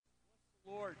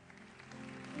Lord.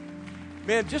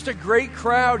 Man, just a great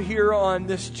crowd here on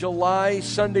this July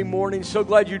Sunday morning. So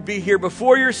glad you'd be here.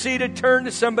 Before you're seated, turn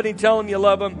to somebody and tell them you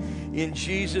love them in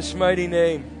Jesus' mighty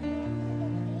name.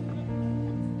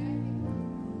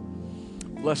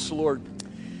 Bless the Lord.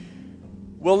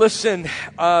 Well, listen,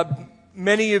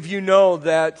 many of you know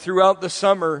that throughout the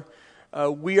summer,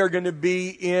 we are going to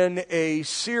be in a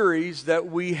series that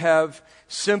we have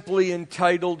simply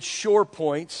entitled Shore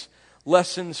Points,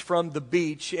 Lessons from the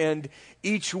Beach. And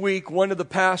each week, one of the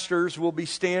pastors will be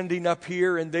standing up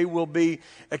here and they will be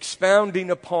expounding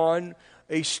upon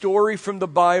a story from the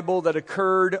Bible that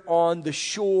occurred on the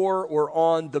shore or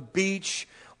on the beach,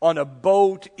 on a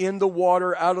boat, in the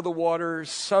water, out of the water,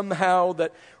 somehow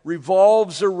that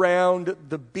revolves around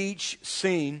the beach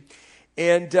scene.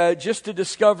 And just to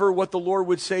discover what the Lord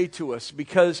would say to us,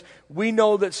 because we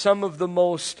know that some of the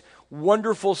most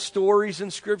wonderful stories in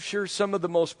Scripture, some of the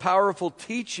most powerful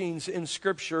teachings in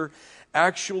Scripture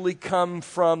actually come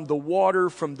from the water,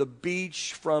 from the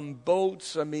beach, from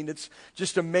boats. I mean, it's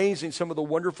just amazing, some of the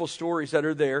wonderful stories that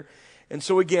are there. And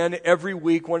so again, every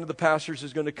week, one of the pastors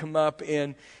is going to come up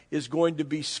and is going to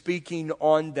be speaking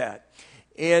on that.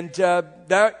 And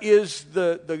that is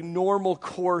the normal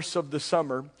course of the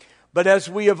summer. But as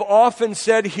we have often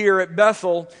said here at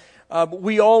Bethel,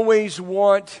 we always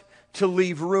want to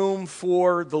leave room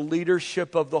for the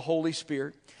leadership of the Holy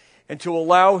Spirit and to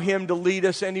allow Him to lead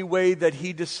us any way that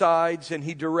He decides and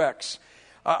He directs.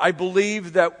 I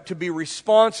believe that to be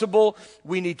responsible,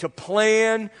 we need to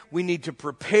plan, we need to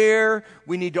prepare,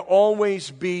 we need to always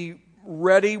be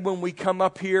ready when we come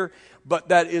up here, but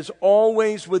that is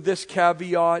always with this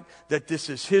caveat that this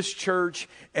is His church,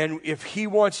 and if He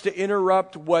wants to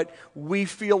interrupt what we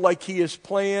feel like He has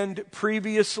planned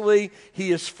previously,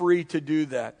 He is free to do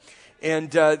that.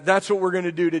 And that's what we're going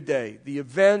to do today. The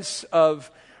events of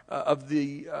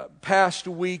the past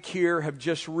week here have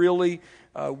just really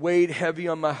weighed heavy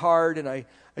on my heart, and I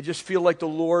just feel like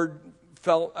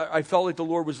I felt like the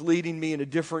Lord was leading me in a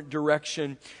different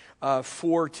direction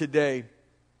for today.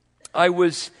 I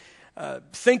was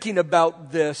thinking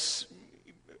about this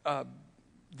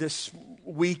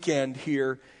weekend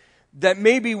here, that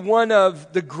maybe one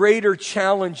of the greater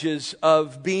challenges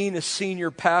of being a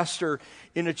senior pastor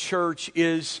in a church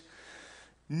is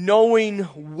knowing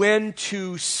when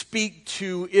to speak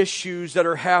to issues that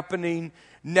are happening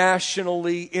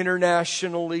nationally,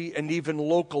 internationally, and even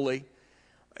locally,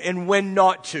 and when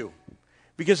not to.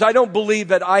 Because I don't believe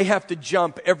that I have to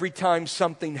jump every time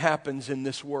something happens in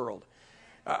this world.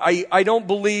 I don't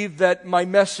believe that my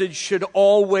message should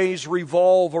always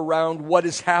revolve around what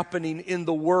is happening in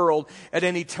the world at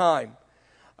any time.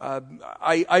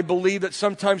 I believe that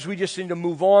sometimes we just need to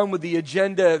move on with the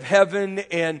agenda of heaven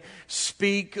and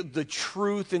speak the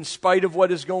truth in spite of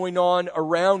what is going on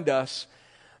around us.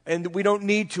 And we don't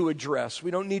need to address.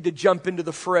 We don't need to jump into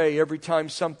the fray every time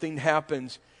something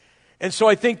happens. And so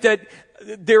I think that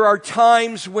there are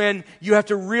times when you have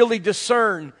to really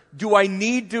discern, do I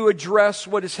need to address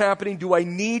what is happening? Do I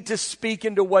need to speak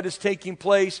into what is taking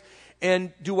place?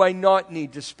 And do I not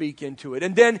need to speak into it?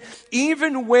 And then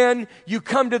even when you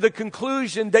come to the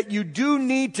conclusion that you do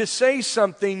need to say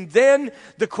something, then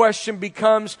the question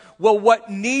becomes, well,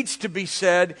 what needs to be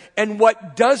said and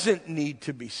what doesn't need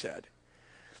to be said?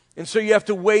 And so you have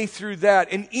to weigh through that.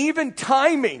 And even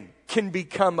timing can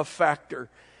become a factor,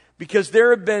 because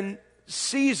there have been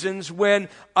seasons when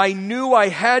I knew I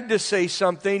had to say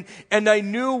something and I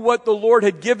knew what the Lord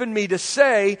had given me to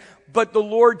say, but the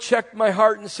Lord checked my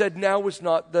heart and said, now is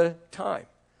not the time.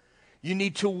 You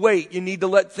need to wait. You need to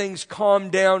let things calm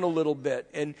down a little bit,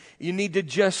 and you need to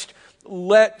just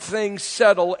let things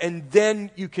settle, and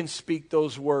then you can speak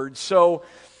those words. So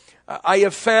I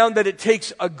have found that it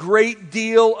takes a great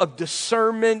deal of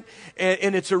discernment,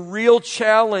 and it's a real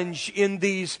challenge in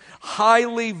these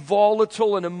highly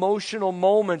volatile and emotional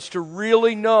moments to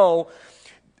really know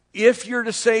if you're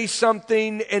to say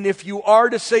something, and if you are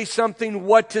to say something,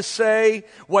 what to say,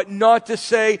 what not to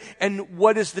say, and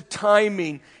what is the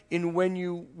timing in when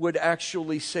you would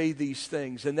actually say these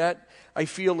things. And that, I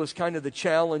feel, is kind of the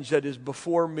challenge that is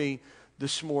before me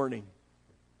this morning.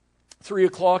 3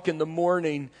 o'clock in the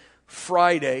morning,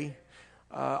 Friday,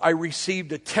 I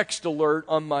received a text alert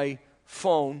on my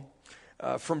phone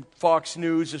from Fox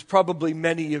News, as probably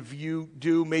many of you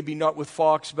do, maybe not with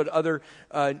Fox, but other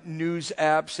news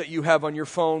apps that you have on your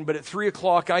phone. But at 3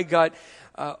 o'clock, I got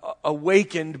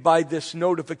awakened by this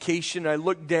notification. I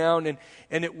looked down,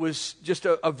 and it was just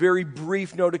a very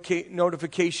brief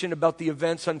notification about the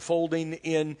events unfolding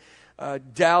in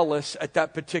Dallas at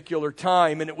that particular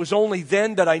time. And it was only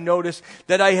then that I noticed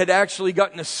that I had actually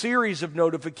gotten a series of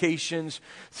notifications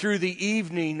through the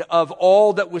evening of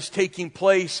all that was taking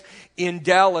place in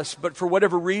Dallas. But for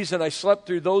whatever reason, I slept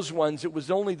through those ones. It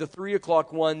was only the 3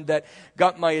 o'clock one that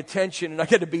got my attention. And I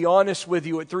got to be honest with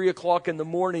you, at 3 o'clock in the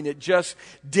morning, it just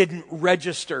didn't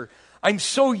register. I'm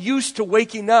so used to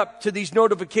waking up to these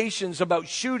notifications about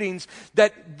shootings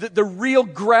that the real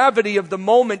gravity of the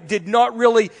moment did not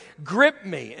really grip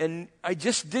me. And I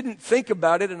just didn't think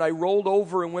about it, and I rolled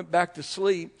over and went back to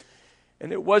sleep.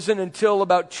 And it wasn't until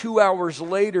about 2 hours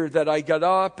later that I got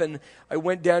up and I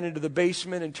went down into the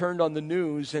basement and turned on the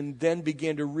news and then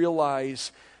began to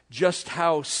realize just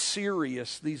how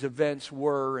serious these events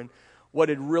were and what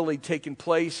had really taken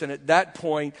place. And at that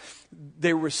point,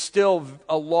 there was still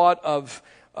a lot of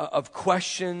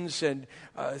questions, and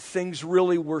things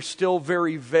really were still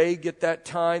very vague at that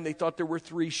time. They thought there were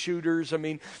 3 shooters. I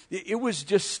mean, it was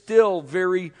just still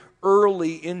very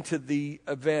early into the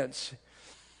events.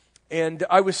 And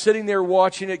I was sitting there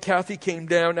watching it. Kathy came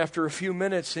down after a few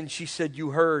minutes, and she said,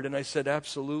 "You heard?" And I said,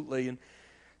 "Absolutely." And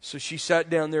so she sat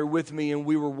down there with me, and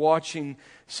we were watching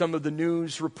some of the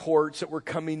news reports that were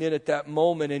coming in at that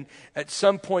moment. And at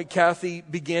some point, Kathy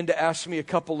began to ask me a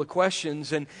couple of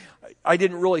questions, and I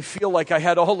didn't really feel like I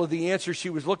had all of the answers she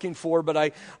was looking for,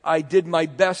 but I did my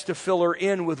best to fill her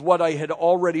in with what I had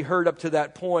already heard up to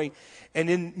that point. And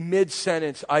in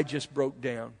mid-sentence, I just broke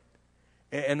down,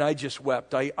 and I just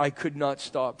wept. I could not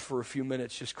stop for a few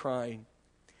minutes just crying.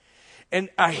 And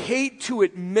I hate to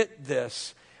admit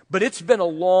this, but it's been a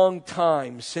long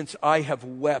time since I have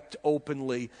wept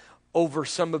openly over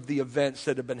some of the events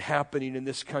that have been happening in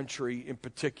this country in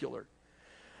particular.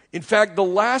 In fact, the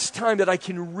last time that I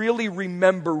can really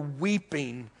remember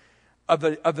weeping of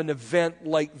an event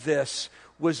like this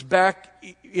was back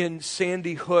in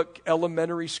Sandy Hook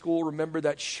Elementary School. Remember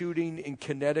that shooting in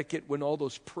Connecticut when all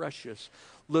those precious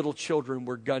little children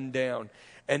were gunned down?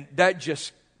 And that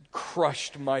just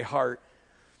crushed my heart.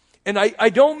 And I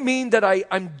don't mean that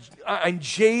I'm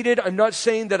jaded. I'm not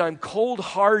saying that I'm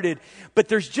cold-hearted, but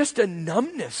there's just a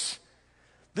numbness.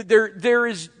 There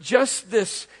is just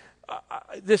this.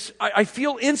 I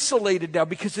feel insulated now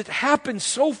because it happens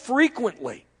so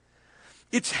frequently.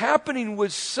 It's happening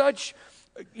with such,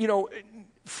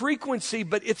 frequency,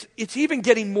 but it's even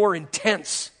getting more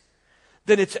intense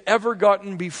than it's ever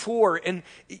gotten before, and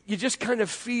you just kind of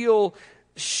feel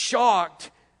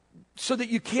shocked, so that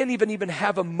you can't even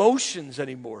have emotions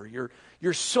anymore.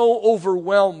 You're so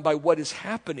overwhelmed by what is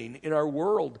happening in our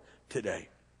world today.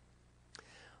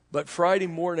 But Friday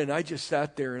morning, I just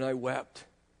sat there and I wept.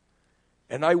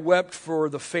 And I wept for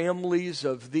the families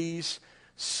of these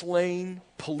slain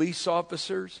police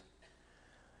officers.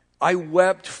 I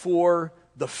wept for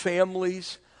the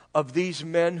families of these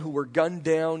men who were gunned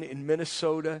down in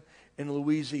Minnesota and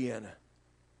Louisiana.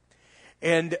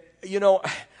 And,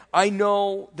 I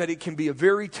know that it can be a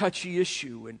very touchy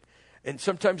issue, and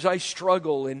sometimes I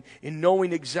struggle in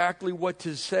knowing exactly what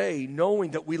to say,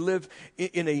 knowing that we live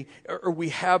we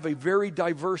have a very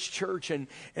diverse church, and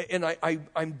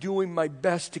I'm doing my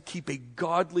best to keep a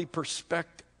godly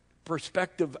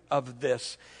perspective of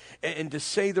this, and to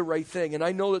say the right thing. And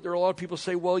I know that there are a lot of people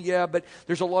say, well, yeah, but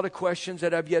there's a lot of questions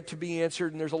that have yet to be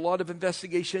answered, and there's a lot of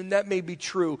investigation, and that may be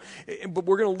true. But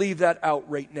we're going to leave that out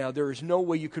right now. There is no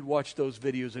way you could watch those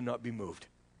videos and not be moved.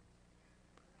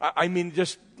 I mean,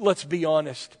 just let's be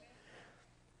honest.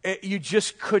 You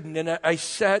just couldn't. And I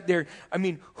sat there. I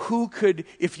mean, who could,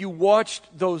 if you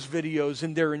watched those videos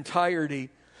in their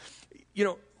entirety,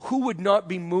 who would not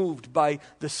be moved by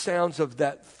the sounds of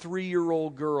that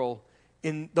 3-year-old girl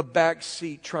in the back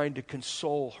seat trying to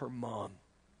console her mom?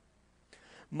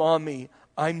 Mommy,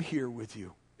 I'm here with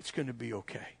you. It's going to be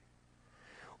okay.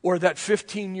 Or that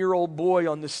 15-year-old boy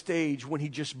on the stage when he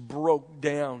just broke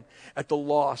down at the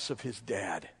loss of his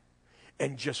dad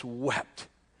and just wept.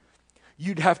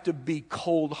 You'd have to be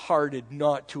cold-hearted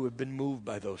not to have been moved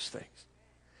by those things.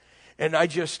 And I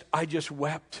just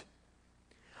wept.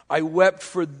 I wept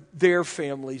for their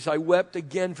families. I wept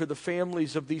again for the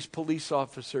families of these police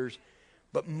officers.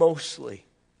 But mostly,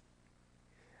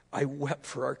 I wept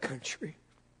for our country.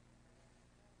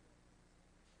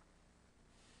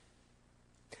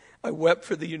 I wept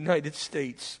for the United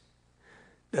States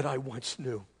that I once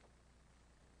knew,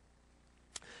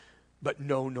 but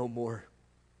know no more.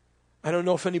 I don't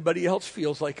know if anybody else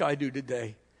feels like I do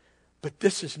today, but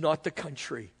this is not the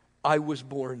country I was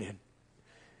born in.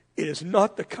 It is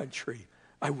not the country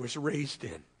I was raised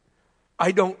in.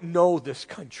 I don't know this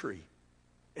country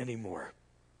anymore.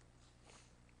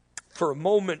 For a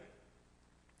moment,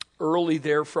 early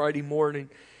there Friday morning,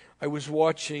 I was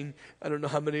watching, I don't know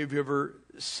how many of you have ever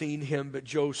seen him, but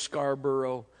Joe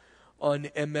Scarborough on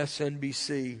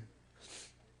MSNBC.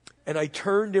 And I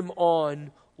turned him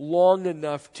on long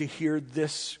enough to hear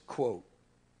this quote.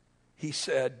 He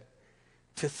said,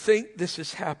 "To think this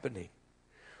is happening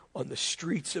on the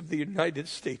streets of the United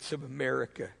States of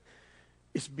America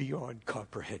is beyond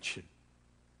comprehension."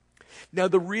 Now,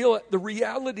 the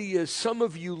reality is some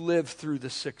of you lived through the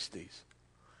 60s.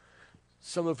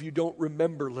 Some of you don't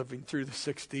remember living through the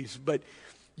 60s, but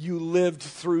you lived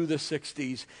through the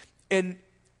 60s. And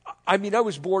I mean, I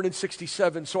was born in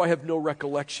 67, so I have no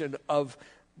recollection of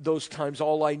those times.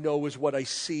 All I know is what I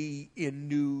see in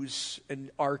news and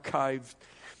archived.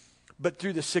 But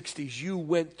through the 60s, you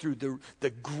went through the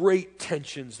great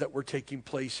tensions that were taking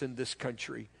place in this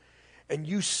country. And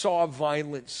you saw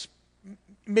violence.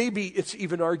 Maybe it's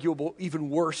even arguable, even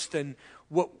worse than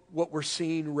what we're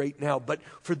seeing right now. But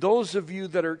for those of you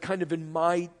that are kind of in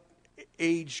my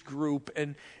age group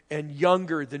and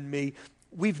younger than me,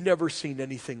 we've never seen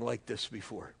anything like this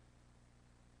before.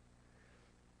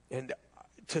 And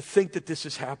to think that this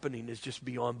is happening is just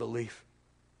beyond belief.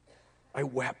 I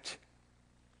wept.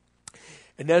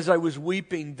 And as I was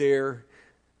weeping there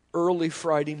early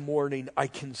Friday morning, I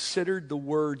considered the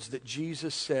words that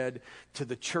Jesus said to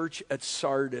the church at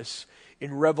Sardis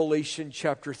in Revelation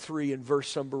chapter 3 and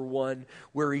verse number 1,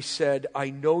 where he said, "I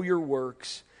know your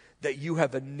works, that you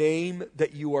have a name,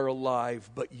 that you are alive,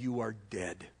 but you are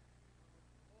dead."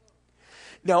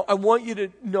 Now, I want you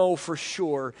to know for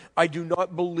sure, I do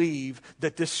not believe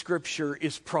that this scripture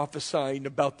is prophesying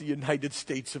about the United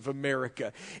States of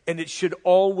America. And it should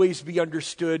always be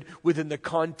understood within the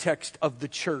context of the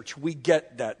church. We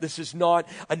get that. This is not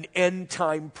an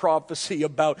end-time prophecy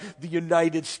about the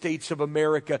United States of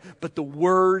America, but the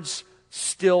words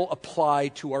still apply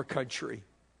to our country.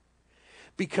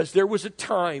 Because there was a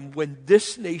time when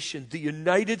this nation, the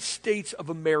United States of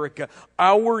America,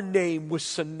 our name was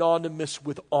synonymous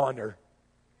with honor.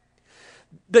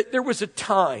 That there was a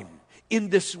time in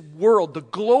this world, the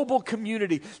global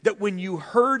community, that when you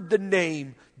heard the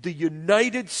name, the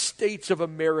United States of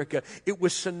America, it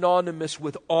was synonymous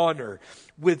with honor,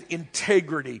 with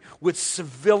integrity, with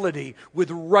civility, with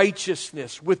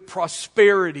righteousness, with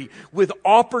prosperity, with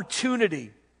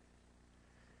opportunity.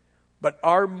 But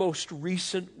our most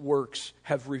recent works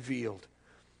have revealed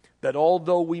that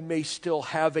although we may still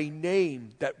have a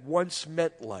name that once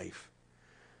meant life,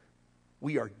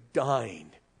 we are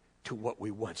dying to what we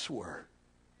once were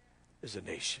as a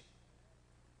nation.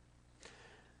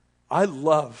 I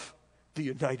love the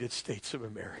United States of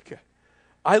America.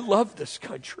 I love this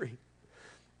country.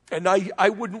 And I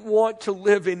wouldn't want to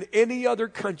live in any other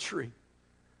country.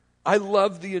 I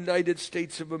love the United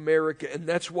States of America, and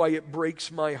that's why it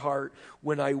breaks my heart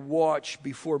when I watch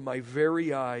before my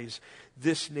very eyes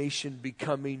this nation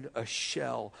becoming a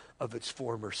shell of its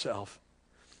former self.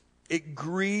 It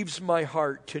grieves my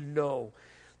heart to know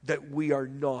that we are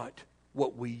not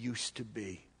what we used to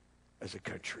be as a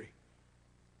country.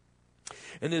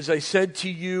 And as I said to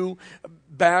you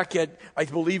back at, I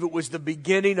believe it was the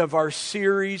beginning of our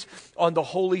series on the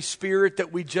Holy Spirit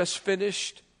that we just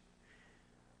finished,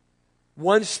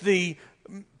 once the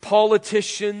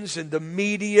politicians and the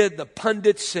media, the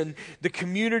pundits and the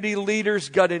community leaders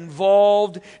got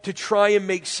involved to try and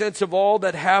make sense of all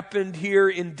that happened here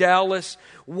in Dallas,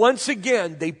 once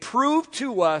again they proved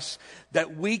to us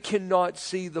that we cannot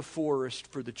see the forest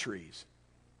for the trees.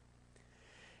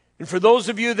 And for those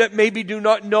of you that maybe do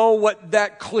not know what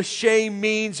that cliche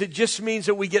means, it just means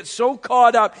that we get so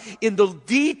caught up in the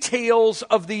details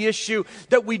of the issue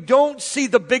that we don't see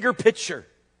the bigger picture.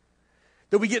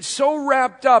 That we get so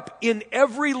wrapped up in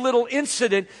every little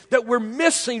incident that we're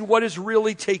missing what is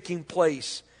really taking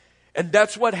place. And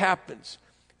that's what happens.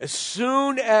 As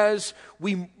soon as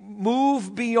we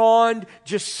move beyond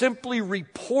just simply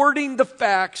reporting the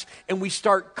facts and we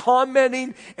start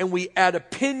commenting and we add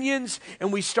opinions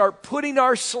and we start putting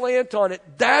our slant on it,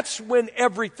 that's when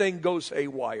everything goes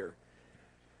haywire.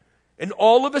 And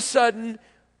all of a sudden,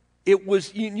 it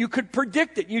was, you could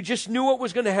predict it. You just knew what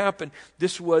was going to happen.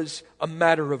 This was a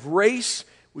matter of race.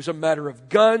 It was a matter of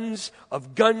guns,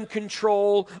 of gun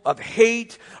control, of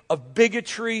hate, of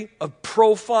bigotry, of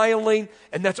profiling.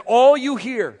 And that's all you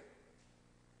hear.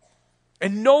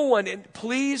 And no one, and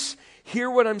please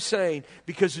hear what I'm saying,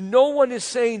 because no one is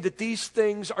saying that these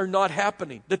things are not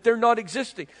happening, that they're not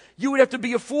existing. You would have to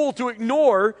be a fool to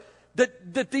ignore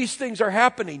that these things are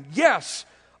happening. Yes,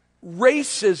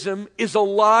 racism is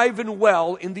alive and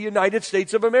well in the United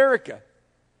States of America.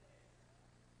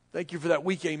 Thank you for that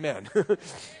weak amen.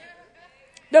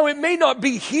 Now, it may not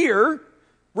be here.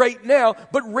 right now,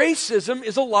 but racism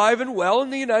is alive and well in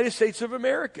the United States of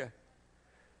America.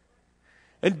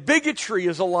 And bigotry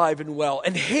is alive and well,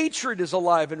 and hatred is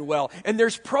alive and well, and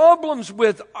there's problems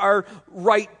with our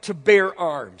right to bear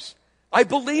arms. I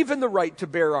believe in the right to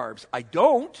bear arms. I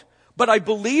don't, but I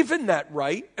believe in that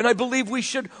right, and I believe we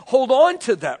should hold on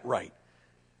to that right.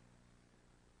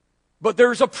 But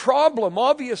there's a problem,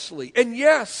 obviously, and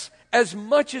yes, as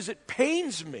much as it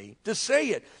pains me to say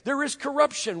it, there is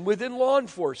corruption within law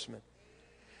enforcement.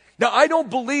 Now, I don't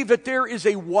believe that there is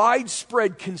a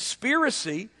widespread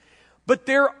conspiracy, but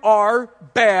there are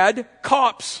bad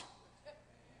cops.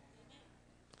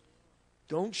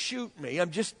 Don't shoot me.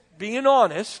 I'm just being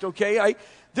honest, okay?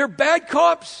 They're bad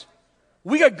cops.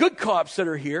 We got good cops that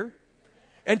are here.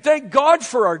 And thank God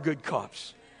for our good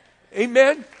cops.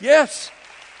 Amen? Yes.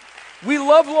 We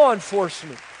love law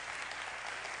enforcement.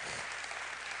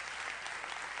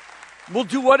 We'll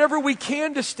do whatever we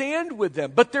can to stand with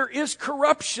them. But there is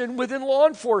corruption within law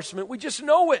enforcement. We just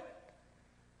know it.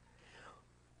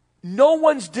 No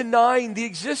one's denying the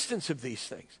existence of these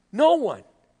things. No one.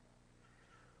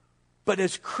 But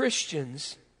as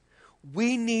Christians,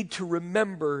 we need to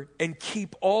remember and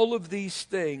keep all of these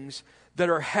things that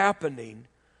are happening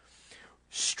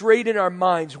straight in our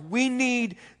minds. We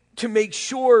need to make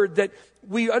sure that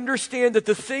we understand that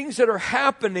the things that are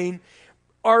happening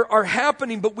are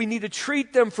happening, but we need to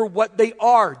treat them for what they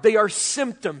are. They are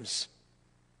symptoms.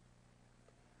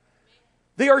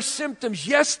 They are symptoms.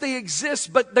 Yes, they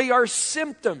exist, but they are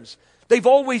symptoms. They've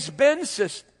always been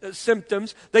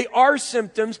symptoms. They are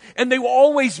symptoms, and they will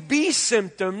always be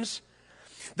symptoms.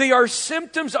 They are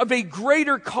symptoms of a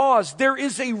greater cause. There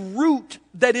is a root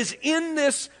that is in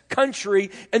this country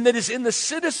and that is in the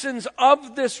citizens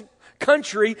of this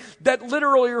country that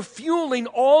literally are fueling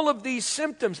all of these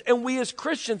symptoms. And we as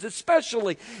Christians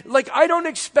especially, I don't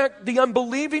expect the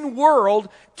unbelieving world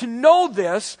to know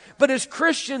this, but as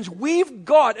Christians, we've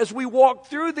got, as we walk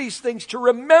through these things, to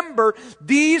remember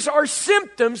these are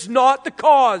symptoms, not the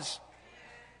cause.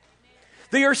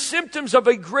 They are symptoms of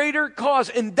a greater cause,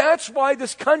 and that's why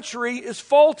this country is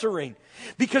faltering.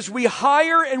 Because we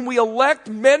hire and we elect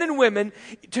men and women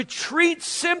to treat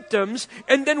symptoms,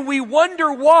 and then we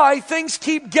wonder why things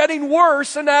keep getting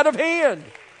worse and out of hand.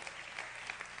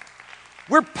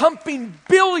 We're pumping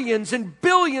billions and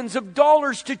billions of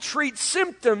dollars to treat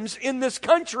symptoms in this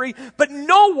country, but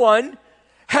no one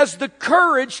has the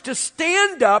courage to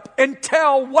stand up and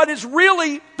tell what is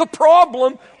really the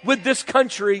problem with this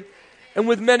country and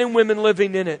with men and women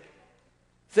living in it.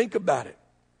 Think about it.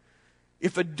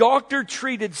 If a doctor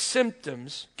treated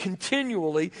symptoms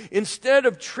continually instead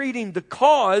of treating the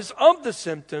cause of the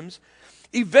symptoms,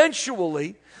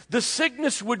 eventually the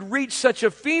sickness would reach such a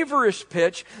feverish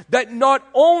pitch that not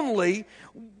only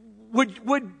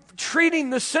would treating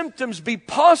the symptoms be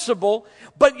possible,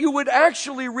 but you would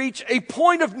actually reach a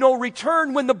point of no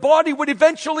return when the body would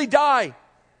eventually die.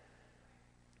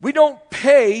 We don't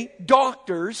pay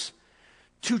doctors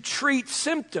to treat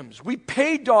symptoms. We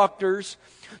pay doctors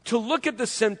to look at the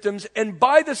symptoms and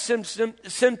by the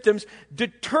symptoms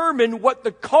determine what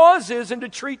the cause is and to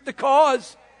treat the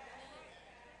cause.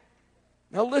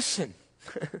 Now listen,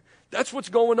 that's what's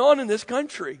going on in this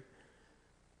country.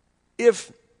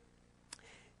 If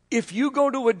you go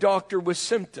to a doctor with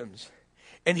symptoms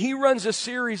and he runs a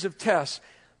series of tests,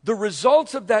 the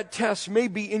results of that test may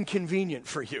be inconvenient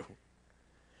for you.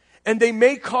 And they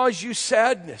may cause you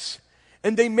sadness.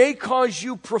 And they may cause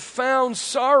you profound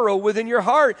sorrow within your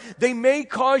heart. They may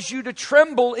cause you to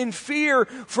tremble in fear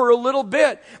for a little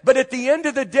bit. But at the end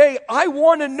of the day, I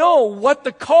want to know what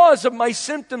the cause of my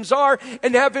symptoms are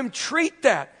and have him treat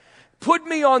that. Put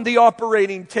me on the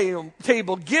operating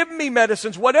table. Give me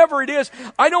medicines, whatever it is.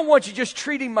 I don't want you just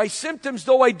treating my symptoms,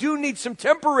 though I do need some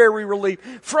temporary relief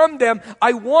from them.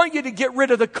 I want you to get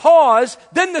rid of the cause,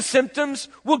 then the symptoms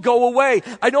will go away.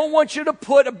 I don't want you to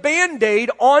put a Band-Aid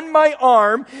on my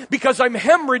arm because I'm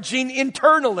hemorrhaging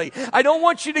internally. I don't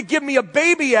want you to give me a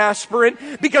baby aspirin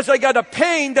because I got a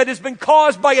pain that has been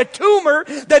caused by a tumor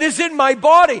that is in my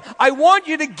body. I want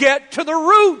you to get to the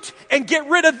root and get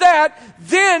rid of that.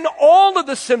 Then all of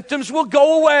the symptoms will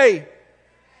go away.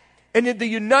 And in the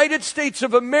United States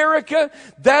of America,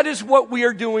 that is what we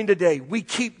are doing today. We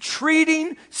keep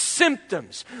treating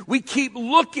symptoms. We keep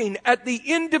looking at the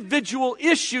individual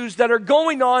issues that are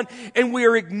going on, and we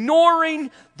are ignoring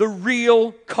the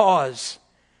real cause.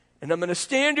 And I'm going to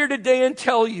stand here today and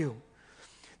tell you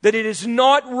that it is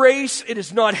not race, it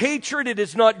is not hatred, it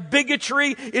is not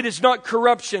bigotry, it is not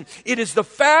corruption. It is the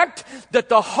fact that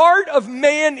the heart of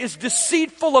man is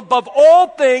deceitful above all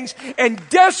things and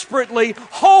desperately,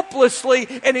 hopelessly,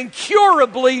 and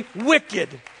incurably wicked.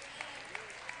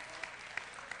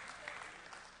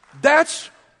 That's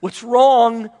what's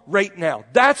wrong right now.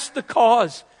 That's the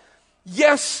cause.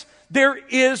 Yes, there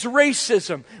is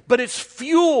racism, but it's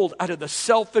fueled out of the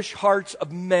selfish hearts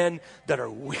of men that are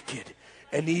wicked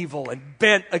and evil and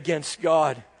bent against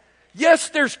God. Yes,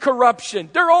 there's corruption.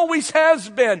 There always has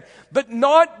been, but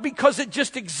not because it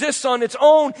just exists on its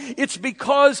own. It's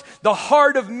because the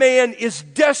heart of man is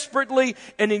desperately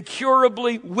and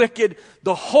incurably wicked.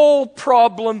 The whole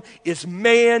problem is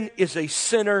man is a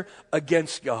sinner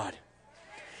against God.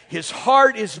 His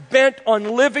heart is bent on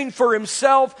living for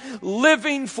himself,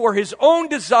 living for his own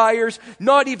desires,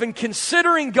 not even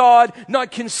considering God,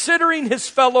 not considering his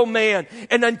fellow man.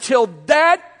 And until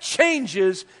that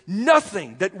changes,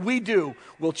 nothing that we do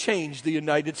will change the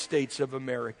United States of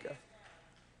America.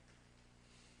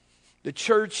 The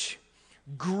church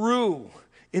grew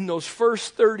in those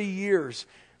first 30 years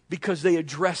because they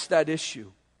addressed that issue.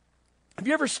 Have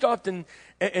you ever stopped and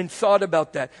thought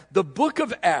about that? The book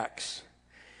of Acts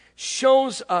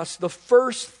shows us the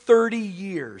first 30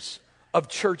 years of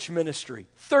church ministry.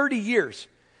 30 years.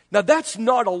 Now that's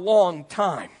not a long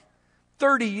time.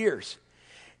 30 years.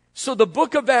 So the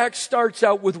book of Acts starts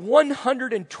out with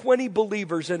 120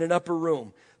 believers in an upper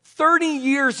room. 30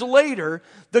 years later,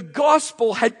 the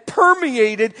gospel had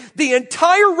permeated the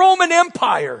entire Roman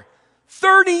Empire.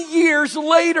 30 years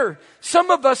later,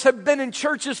 some of us have been in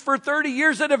churches for 30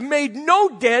 years that have made no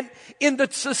dent in the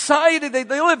society that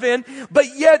they live in, but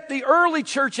yet the early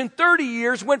church in 30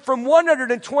 years went from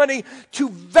 120 to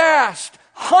vast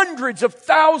hundreds of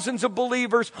thousands of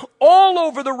believers all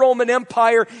over the Roman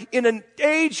Empire in an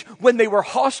age when they were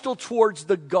hostile towards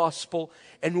the gospel.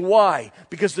 And why?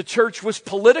 Because the church was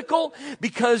political?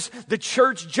 Because the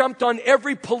church jumped on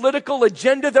every political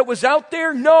agenda that was out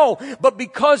there? No, but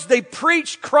because they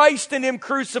preached Christ and Him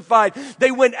crucified. They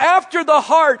went after the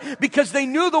heart because they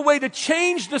knew the way to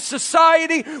change the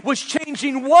society was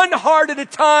changing one heart at a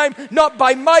time, not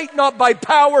by might, not by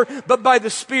power, but by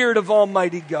the Spirit of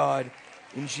Almighty God.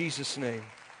 In Jesus' name.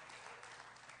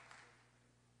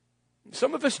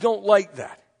 Some of us don't like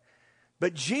that.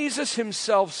 But Jesus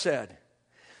Himself said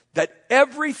that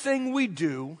everything we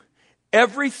do,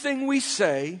 everything we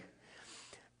say,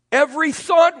 every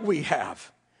thought we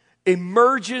have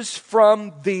emerges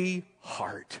from the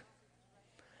heart.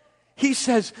 He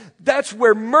says that's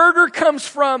where murder comes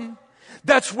from.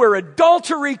 That's where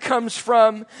adultery comes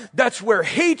from. That's where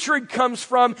hatred comes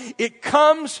from. It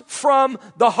comes from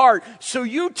the heart. So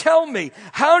you tell me,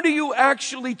 how do you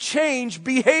actually change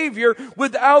behavior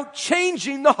without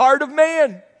changing the heart of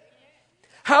man?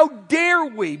 How dare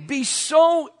we be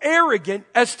so arrogant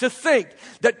as to think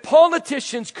that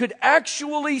politicians could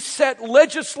actually set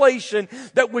legislation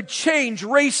that would change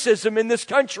racism in this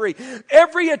country?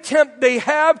 Every attempt they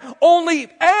have only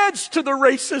adds to the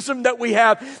racism that we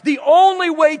have. The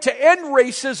only way to end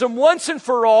racism once and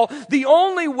for all, the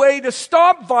only way to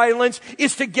stop violence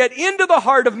is to get into the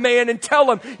heart of man and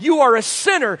tell him, you are a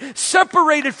sinner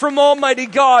separated from Almighty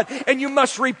God and you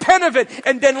must repent of it,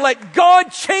 and then let God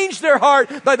change their heart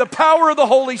by the power of the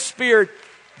Holy Spirit.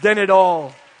 Then it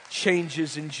all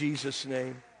changes in Jesus'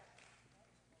 name.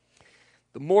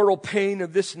 The moral pain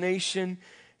of this nation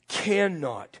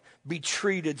cannot be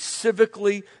treated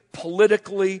civically,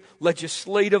 politically,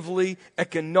 legislatively,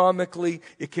 economically.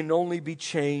 It can only be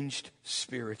changed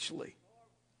spiritually.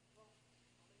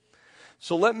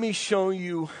 So let me show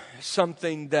you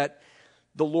something that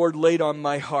the Lord laid on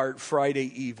my heart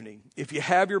Friday evening. If you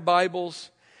have your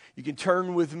Bibles, you can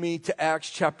turn with me to Acts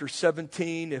chapter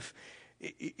 17.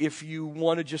 If you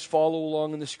want to just follow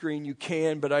along on the screen, you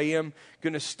can, but I am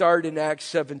going to start in Acts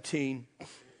 17.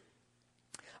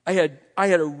 I had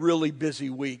a really busy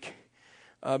week.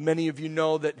 Many of you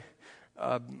know that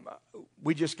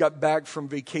we just got back from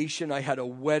vacation. I had a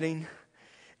wedding,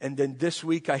 and then this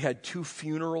week I had 2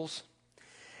 funerals.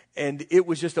 And it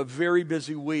was just a very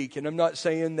busy week. And I'm not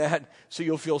saying that so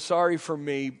you'll feel sorry for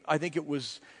me. I think it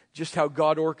was just how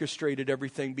God orchestrated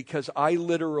everything, because I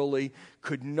literally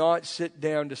could not sit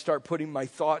down to start putting my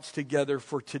thoughts together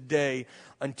for today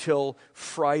until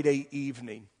Friday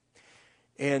evening.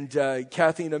 And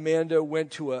Kathy and Amanda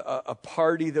went to a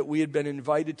party that we had been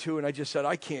invited to, and I just said,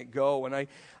 I can't go. And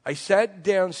I sat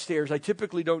downstairs. I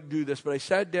typically don't do this, but I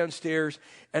sat downstairs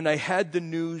and I had the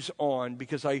news on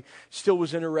because I still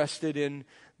was interested in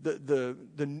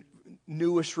the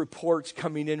newest reports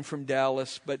coming in from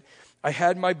Dallas. But I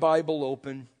had my Bible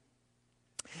open,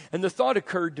 and the thought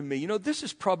occurred to me, this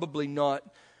is probably not,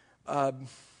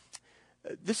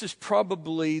 this is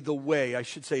probably the way, I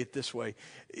should say it this way,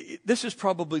 this is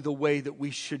probably the way that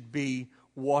we should be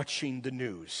watching the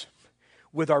news,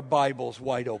 with our Bibles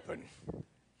wide open.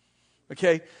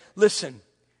 Okay? Listen,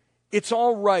 It's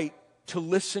all right to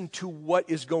listen to what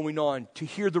is going on, to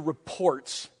hear the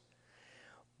reports.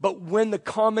 But when the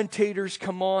commentators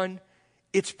come on,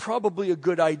 it's probably a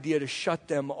good idea to shut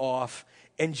them off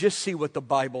and just see what the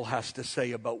Bible has to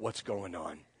say about what's going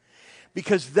on.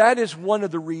 Because that is one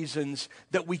of the reasons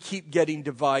that we keep getting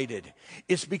divided.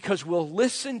 It's because we'll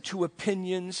listen to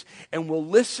opinions and we'll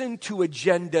listen to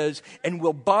agendas and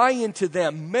we'll buy into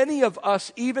them. Many of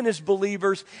us, even as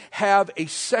believers, have a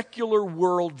secular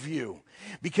worldview.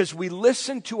 Because we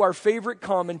listen to our favorite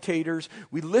commentators,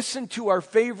 we listen to our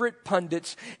favorite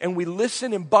pundits, and we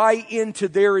listen and buy into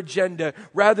their agenda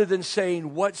rather than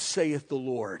saying, what saith the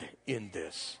Lord in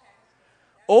this?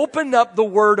 Open up the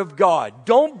Word of God.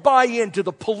 Don't buy into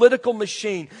the political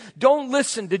machine. Don't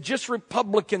listen to just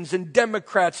Republicans and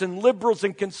Democrats and liberals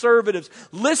and conservatives.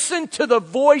 Listen to the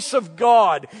voice of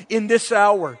God in this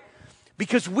hour,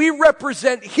 because we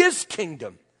represent His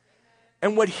kingdom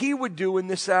and what He would do in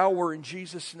this hour in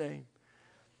Jesus' name.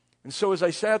 And so as I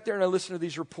sat there and I listened to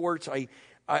these reports,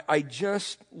 I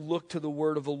just looked to the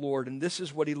word of the Lord, and this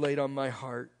is what He laid on my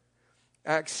heart.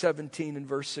 Acts 17 and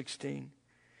verse 16.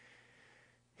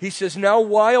 He says, now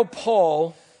while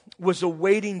Paul was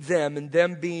awaiting them, and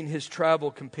them being his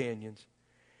travel companions,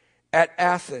 at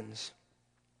Athens,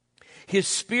 his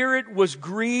spirit was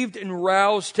grieved and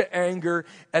roused to anger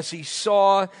as he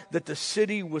saw that the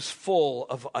city was full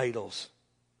of idols.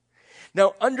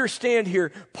 Now understand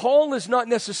here, Paul is not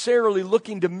necessarily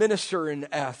looking to minister in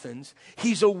Athens.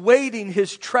 He's awaiting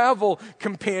his travel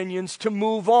companions to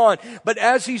move on. But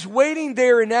as he's waiting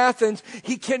there in Athens,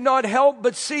 he cannot help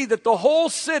but see that the whole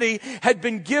city had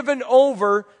been given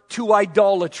over to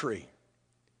idolatry.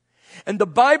 And the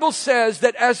Bible says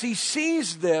that as he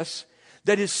sees this,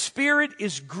 that his spirit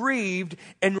is grieved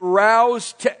and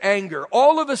roused to anger.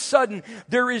 All of a sudden,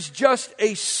 there is just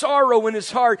a sorrow in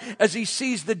his heart as he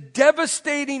sees the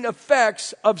devastating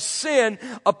effects of sin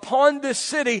upon this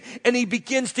city, and he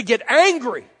begins to get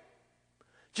angry.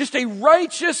 Just a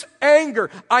righteous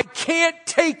anger. I can't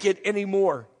take it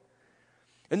anymore.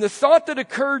 And the thought that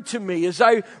occurred to me as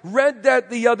I read that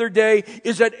the other day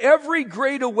is that every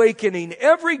great awakening,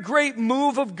 every great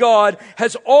move of God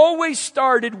has always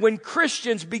started when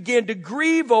Christians began to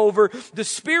grieve over the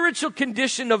spiritual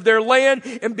condition of their land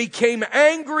and became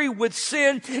angry with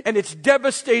sin and its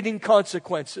devastating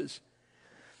consequences.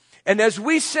 And as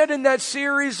we said in that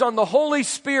series on the Holy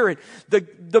Spirit,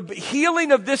 the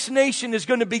healing of this nation is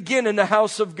going to begin in the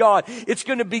house of God. It's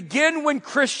going to begin when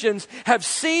Christians have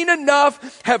seen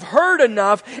enough, have heard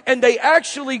enough, and they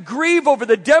actually grieve over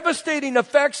the devastating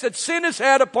effects that sin has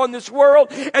had upon this world,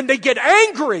 and they get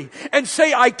angry and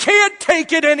say, I can't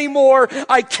take it anymore.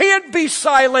 I can't be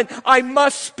silent. I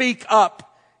must speak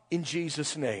up in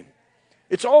Jesus' name.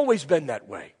 It's always been that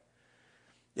way.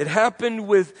 It happened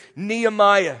with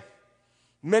Nehemiah.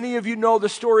 Many of you know the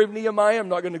story of Nehemiah. I'm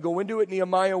not going to go into it.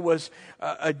 Nehemiah was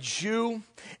a Jew,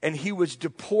 and he was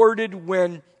deported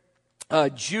when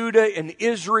Judah and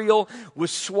Israel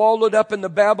was swallowed up in the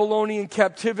Babylonian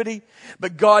captivity.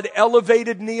 But God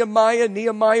elevated Nehemiah.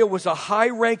 Nehemiah was a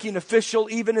high-ranking official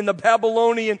even in the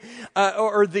Babylonian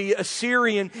or the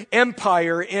Assyrian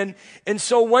Empire. And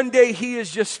so one day he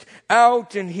is just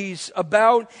out and he's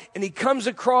about, and he comes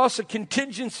across a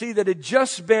contingency that had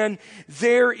just been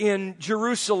there in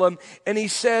Jerusalem. And he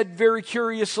said very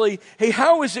curiously, hey,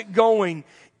 how is it going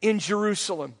in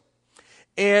Jerusalem?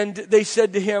 And they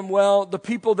said to him, well, the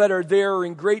people that are there are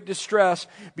in great distress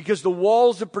because the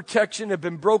walls of protection have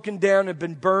been broken down and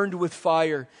been burned with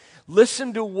fire.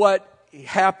 Listen to what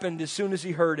happened as soon as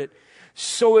he heard it.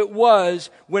 So it was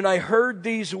when I heard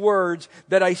these words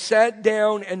that I sat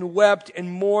down and wept and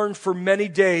mourned for many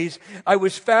days. I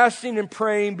was fasting and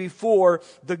praying before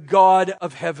the God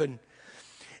of heaven.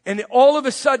 And all of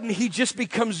a sudden, he just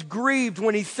becomes grieved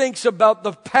when he thinks about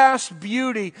the past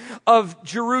beauty of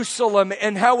Jerusalem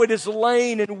and how it is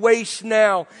laying in waste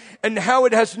now and how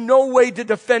it has no way to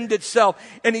defend itself.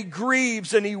 And he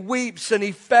grieves and he weeps and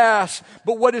he fasts.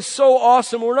 But what is so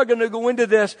awesome, we're not going to go into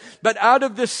this, but out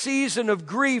of this season of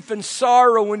grief and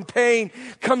sorrow and pain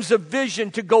comes a vision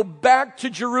to go back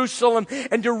to Jerusalem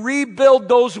and to rebuild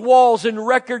those walls in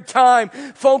record time.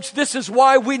 Folks, this is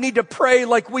why we need to pray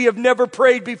like we have never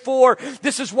prayed before.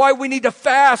 This is why we need to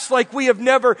fast like we have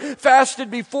never fasted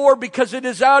before, because it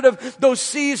is out of those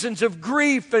seasons of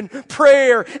grief and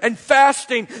prayer and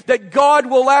fasting that God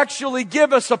will actually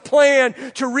give us a plan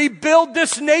to rebuild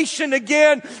this nation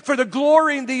again for the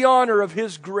glory and the honor of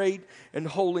His great and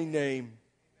holy name.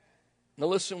 Now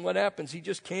listen what happens. He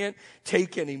just can't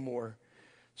take anymore.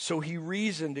 So he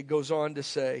reasoned, it goes on to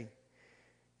say,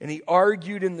 And he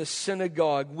argued in the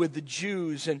synagogue with the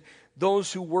Jews and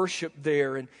those who worship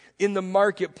there, and in the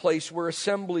marketplace where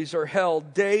assemblies are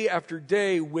held day after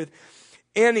day with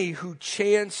any who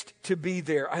chanced to be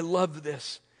there. I love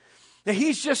this. Now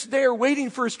he's just there waiting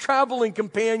for his traveling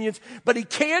companions, but he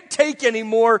can't take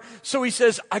anymore, so he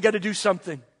says, I got to do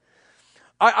something.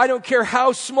 I don't care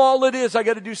how small it is, I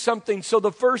got to do something. So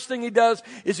the first thing he does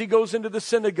is he goes into the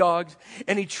synagogues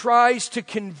and he tries to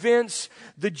convince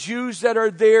the Jews that are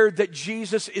there that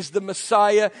Jesus is the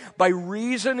Messiah by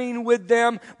reasoning with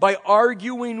them, by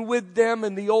arguing with them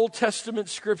in the Old Testament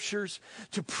scriptures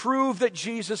to prove that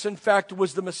Jesus in fact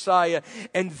was the Messiah.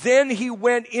 And then he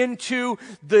went into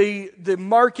the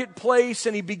marketplace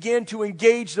and he began to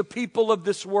engage the people of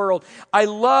this world. I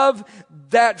love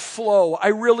that flow. I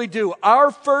really do.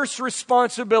 Our first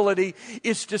responsibility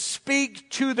is to speak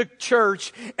to the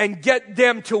church and get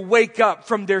them to wake up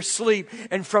from their sleep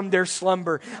and from their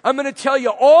slumber. I'm going to tell you,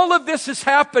 all of this has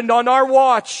happened on our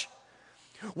watch.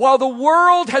 While the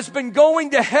world has been going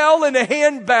to hell in a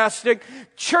handbasket,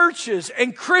 churches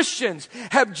and Christians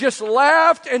have just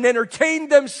laughed and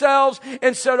entertained themselves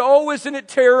and said, oh, isn't it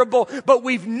terrible? But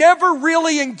we've never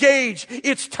really engaged.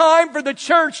 It's time for the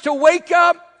church to wake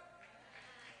up.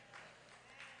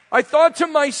 I thought to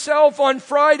myself on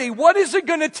Friday, what is it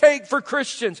going to take for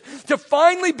Christians to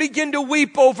finally begin to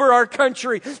weep over our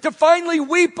country, to finally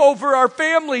weep over our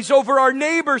families, over our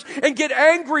neighbors, and get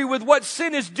angry with what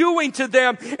sin is doing to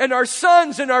them and our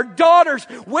sons and our daughters?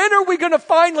 When are we going to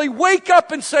finally wake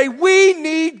up and say, we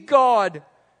need God?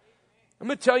 I'm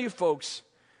going to tell you folks,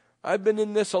 I've been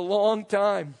in this a long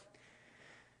time.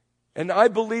 And I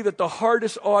believe that the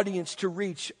hardest audience to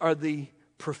reach are the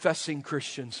professing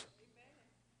Christians.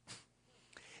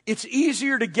 It's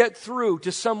easier to get through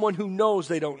to someone who knows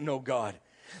they don't know God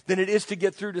than it is to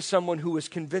get through to someone who has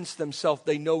convinced themselves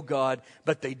they know God,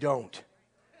 but they don't.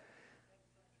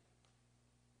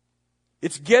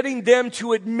 It's getting them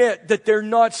to admit that they're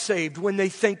not saved when they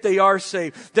think they are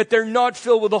saved, that they're not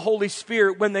filled with the Holy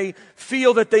Spirit when they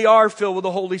feel that they are filled with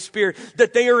the Holy Spirit,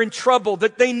 that they are in trouble,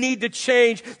 that they need to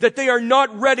change, that they are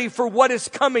not ready for what is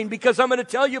coming. Because I'm going to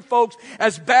tell you folks,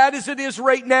 as bad as it is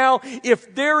right now,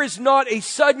 if there is not a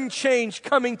sudden change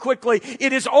coming quickly,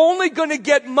 it is only going to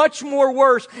get much more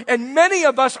worse. And many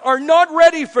of us are not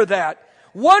ready for that.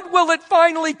 What will it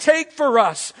finally take for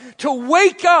us to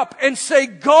wake up and say,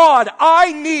 God,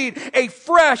 I need a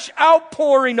fresh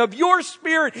outpouring of your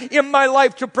Spirit in my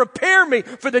life to prepare me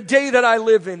for the day that I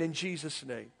live in Jesus'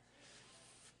 name.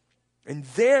 And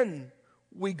then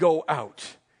we go out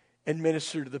and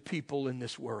minister to the people in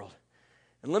this world.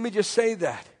 And let me just say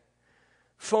that.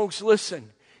 Folks,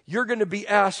 listen, you're going to be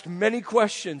asked many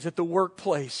questions at the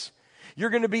workplace. You're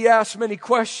going to be asked many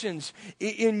questions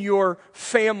in your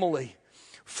family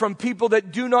from people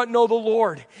that do not know the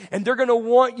Lord. And they're going to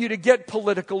want you to get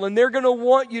political, and they're going to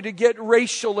want you to get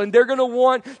racial, and they're going to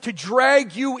want to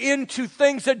drag you into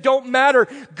things that don't matter.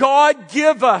 God,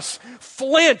 give us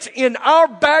flint in our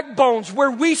backbones where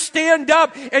we stand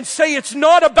up and say it's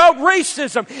not about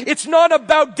racism. It's not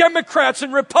about Democrats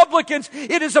and Republicans.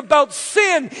 It is about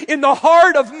sin in the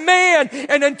heart of man.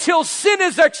 And until sin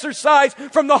is exorcised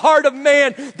from the heart of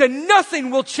man, then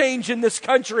nothing will change in this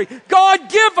country. God,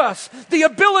 give us the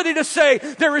ability to say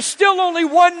there is still only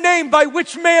one name by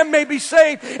which man may be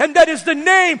saved, and that is the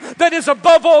name that is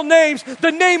above all names,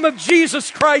 the name of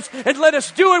Jesus Christ. And let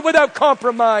us do it without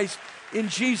compromise in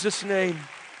Jesus' name.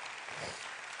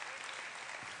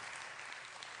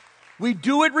 We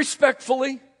do it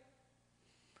respectfully.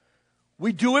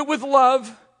 We do it with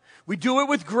love. We do it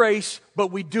with grace,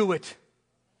 but we do it.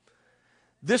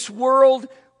 This world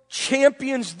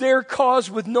champions their cause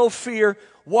with no fear.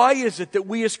 Why is it that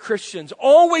we as Christians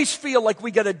always feel like we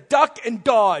got to duck and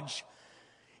dodge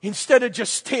instead of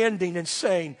just standing and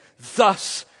saying,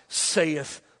 thus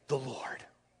saith the Lord?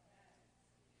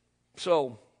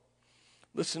 So,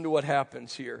 listen to what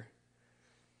happens here.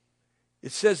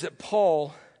 It says that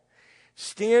Paul,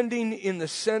 standing in the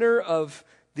center of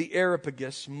the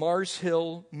Areopagus, Mars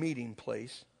Hill meeting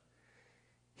place,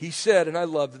 he said, and I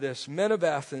love this, men of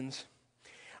Athens,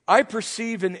 I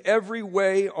perceive in every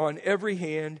way, on every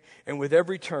hand, and with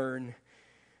every turn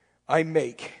I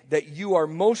make, that you are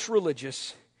most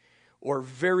religious or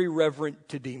very reverent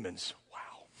to demons.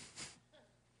 Wow.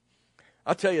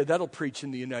 I'll tell you, that'll preach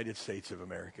in the United States of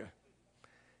America.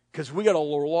 Because we got a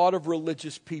lot of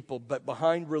religious people, but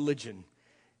behind religion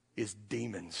is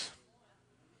demons.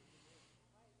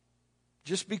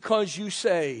 Just because you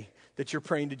say that you're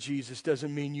praying to Jesus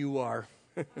doesn't mean you are.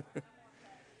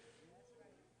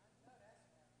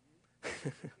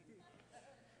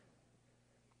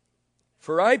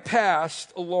 For I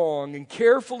passed along and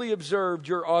carefully observed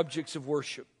your objects of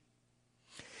worship.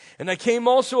 And I came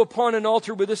also upon an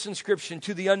altar with this inscription,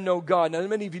 to the unknown God. Now,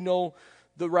 many of you know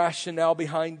the rationale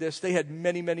behind this. They had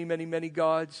many, many, many, many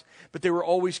gods, but they were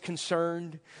always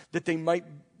concerned that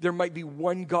there might be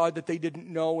one God that they didn't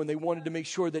know, and they wanted to make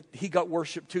sure that he got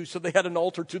worshiped too. So they had an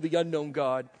altar to the unknown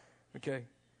God. Okay.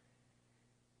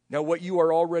 Now, what you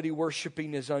are already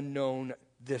worshiping is unknown.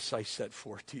 This I set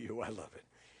forth to you. I love it.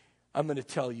 I'm going to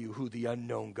tell you who the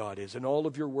unknown God is. In all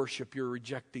of your worship, you're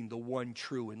rejecting the one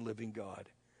true and living God.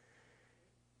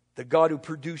 The God who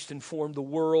produced and formed the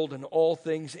world and all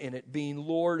things in it, being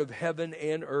Lord of heaven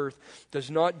and earth,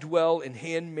 does not dwell in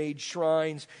handmade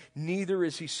shrines, neither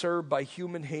is he served by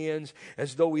human hands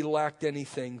as though he lacked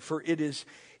anything. For it is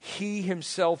he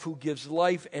himself who gives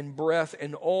life and breath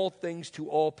and all things to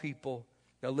all people.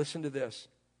 Now listen to this.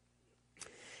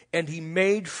 And he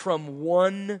made from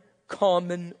one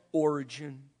common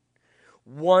origin,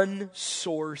 one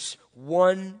source,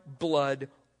 one blood,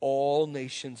 all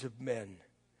nations of men,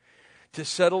 to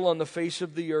settle on the face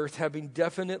of the earth, having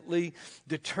definitely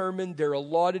determined their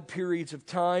allotted periods of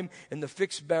time and the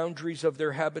fixed boundaries of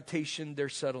their habitation, their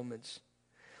settlements,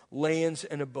 lands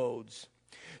and abodes,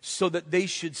 so that they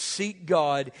should seek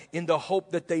God in the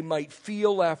hope that they might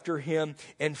feel after him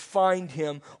and find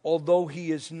him, although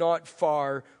he is not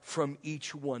far from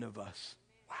each one of us.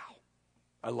 Wow,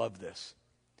 I love this.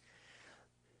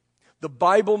 The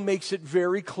Bible makes it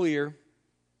very clear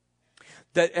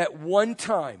that at one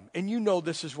time, and you know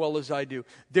this as well as I do,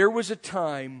 there was a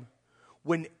time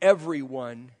when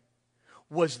everyone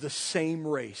was the same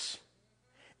race.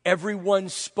 Everyone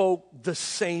spoke the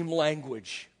same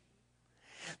language.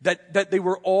 That they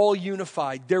were all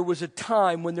unified. There was a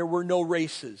time when there were no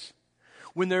races,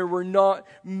 when there were not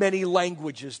many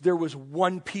languages. There was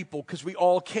one people because we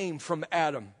all came from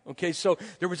Adam. Okay, so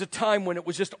there was a time when it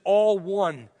was just all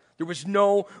one. There was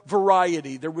no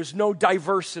variety. There was no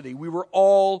diversity. We were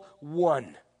all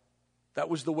one. That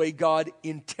was the way God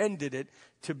intended it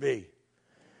to be.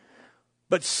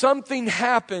 But something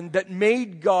happened that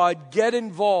made God get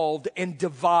involved and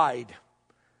divide.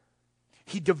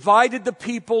 He divided the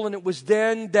people, and it was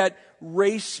then that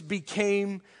race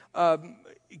became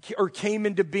came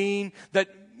into being, that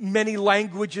many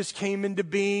languages came into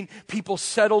being. People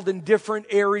settled in different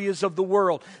areas of the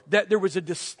world. That there was a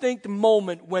distinct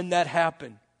moment when that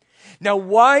happened. Now,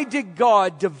 why did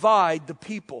God divide the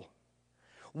people?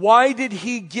 Why did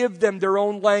he give them their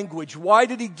own language? Why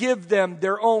did he give them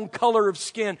their own color of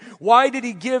skin? Why did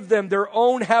he give them their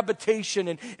own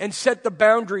habitation and set the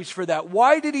boundaries for that?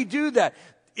 Why did he do that?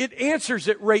 It answers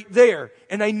it right there,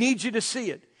 and I need you to see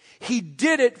it. He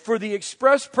did it for the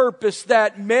express purpose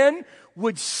that men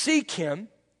would seek him,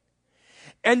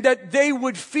 and that they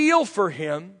would feel for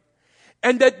him,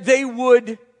 and that they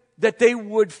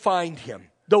would find him.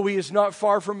 Though he is not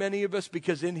far from any of us,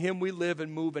 because in him we live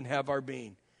and move and have our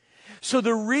being. So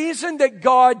the reason that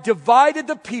God divided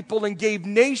the people and gave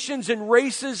nations and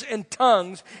races and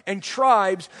tongues and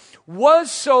tribes was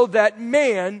so that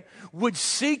man would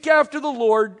seek after the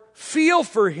Lord, feel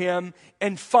for him,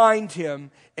 and find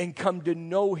him, and come to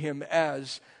know him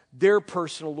as their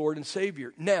personal Lord and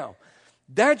Savior. Now,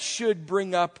 that should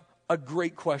bring up a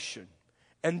great question,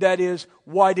 and that is,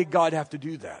 why did God have to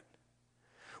do that?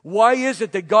 Why is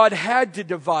it that God had to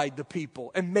divide the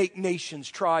people and make nations,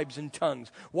 tribes, and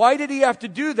tongues? Why did he have to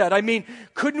do that? I mean,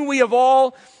 couldn't we have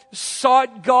all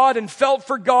sought God and felt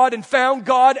for God and found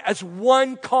God as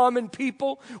one common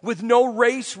people with no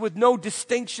race, with no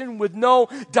distinction, with no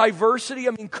diversity?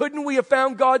 I mean, couldn't we have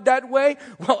found God that way?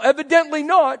 Well, evidently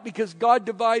not, because God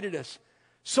divided us.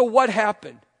 So what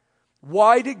happened?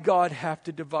 Why did God have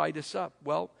to divide us up?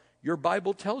 Well, your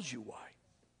Bible tells you why.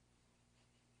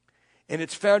 And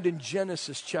it's found in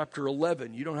Genesis chapter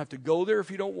 11. You don't have to go there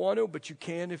if you don't want to, but you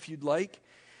can if you'd like.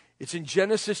 It's in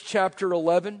Genesis chapter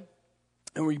 11,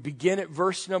 and we begin at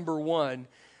verse number 1.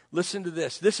 Listen to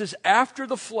this. This is after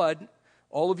the flood.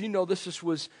 All of you know this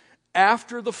was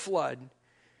after the flood.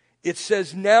 It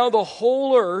says, now the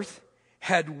whole earth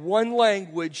had one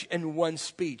language and one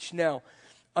speech. Now,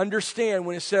 understand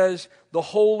when it says the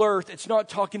whole earth, it's not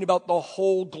talking about the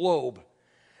whole globe.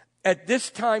 At this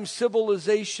time,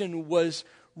 civilization was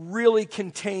really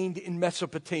contained in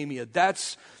Mesopotamia.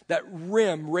 That's that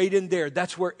rim right in there.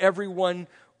 That's where everyone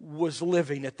was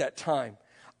living at that time.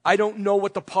 I don't know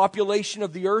what the population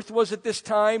of the earth was at this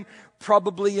time,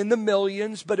 probably in the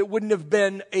millions, but it wouldn't have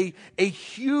been a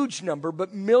huge number,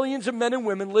 but millions of men and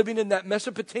women living in that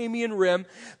Mesopotamian rim.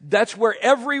 That's where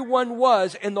everyone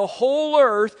was, and the whole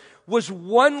earth was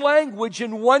one language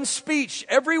and one speech.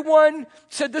 Everyone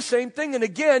said the same thing, and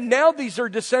again, now these are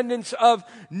descendants of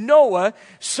Noah,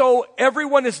 so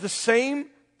everyone is the same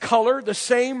color, the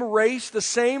same race, the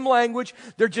same language.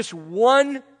 They're just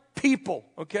one people,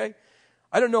 okay?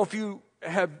 I don't know if you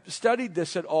have studied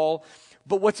this at all,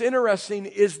 but what's interesting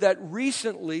is that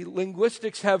recently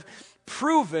linguistics have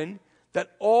proven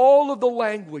that all of the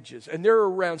languages, and there are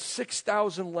around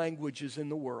 6,000 languages in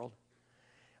the world,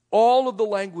 all of the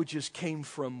languages came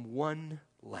from one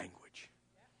language.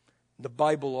 The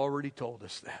Bible already told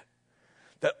us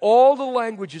that all the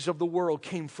languages of the world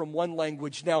came from one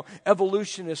language. Now,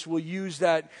 evolutionists will use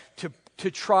that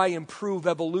to try and prove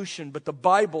evolution, but the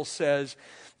Bible says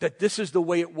that this is the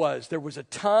way it was. There was a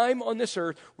time on this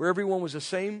earth where everyone was the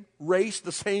same race,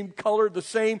 the same color, the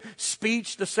same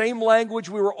speech, the same language.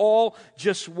 We were all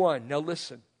just one. Now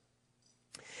listen.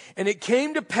 And it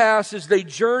came to pass as they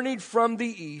journeyed from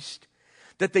the east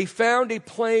that they found a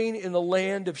plain in the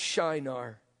land of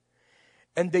Shinar,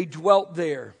 and they dwelt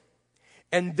there.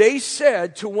 And they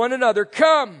said to one another,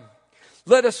 "Come,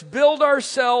 let us build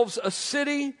ourselves a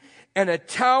city and a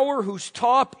tower whose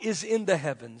top is in the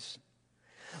heavens.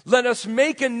 Let us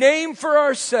make a name for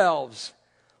ourselves,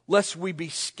 lest we be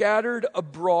scattered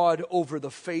abroad over the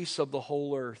face of the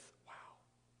whole earth." Wow.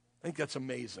 I think that's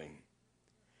amazing.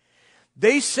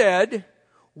 They said,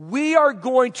 "We are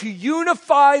going to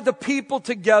unify the people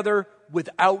together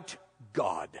without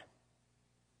God."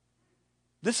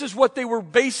 This is what they were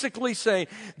basically saying.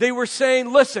 They were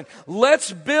saying, listen,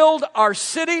 let's build our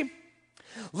city.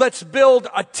 Let's build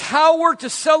a tower to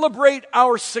celebrate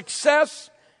our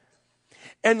success.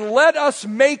 And let us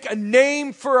make a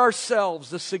name for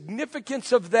ourselves. The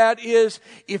significance of that is,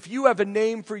 if you have a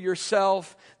name for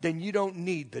yourself, then you don't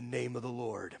need the name of the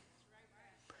Lord.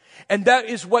 And that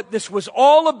is what this was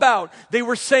all about. They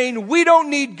were saying, we don't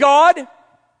need God.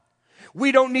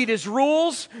 We don't need His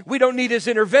rules. We don't need His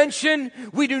intervention.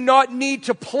 We do not need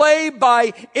to play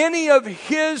by any of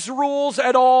His rules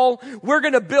at all. We're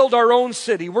going to build our own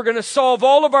city. We're going to solve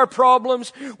all of our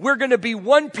problems. We're going to be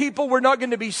one people. We're not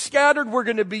going to be scattered. We're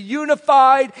going to be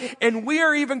unified. And we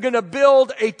are even going to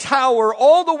build a tower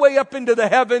all the way up into the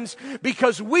heavens,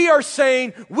 because we are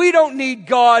saying we don't need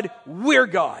God. We're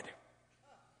God.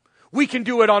 We can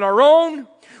do it on our own.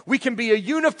 We can be a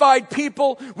unified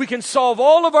people. We can solve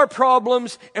all of our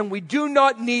problems, and we do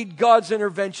not need God's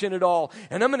intervention at all.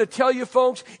 And I'm going to tell you,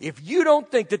 folks, if you don't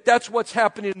think that that's what's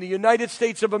happening in the United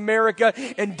States of America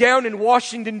and down in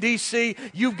Washington, D.C.,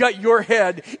 you've got your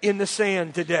head in the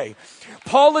sand today.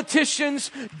 Politicians,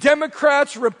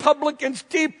 Democrats, Republicans,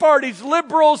 Tea Parties,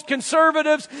 liberals,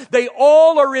 conservatives, they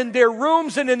all are in their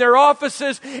rooms and in their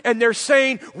offices, and they're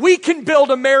saying, we can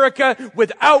build America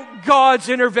without God's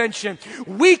intervention.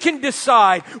 We can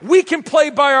decide. We can play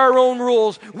by our own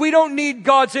rules. We don't need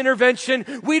God's intervention.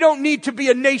 We don't need to be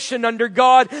a nation under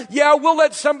God. Yeah, we'll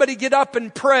let somebody get up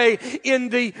and pray in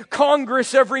the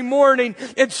Congress every morning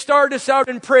and start us out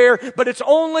in prayer, but it's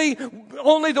only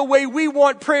the way we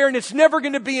want prayer, and it's never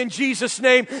going to be in Jesus'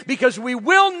 name, because we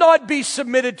will not be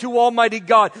submitted to Almighty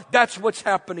God. That's what's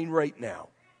happening right now.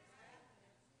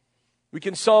 We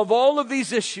can solve all of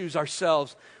these issues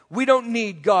ourselves. We don't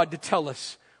need God to tell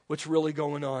us what's really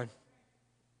going on.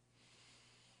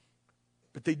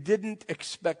 But they didn't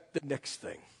expect the next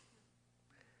thing.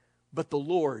 But the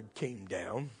Lord came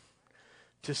down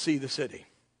to see the city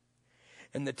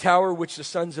and the tower which the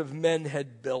sons of men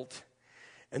had built.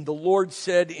 And the Lord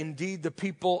said, indeed, the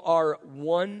people are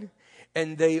one,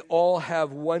 and they all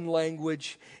have one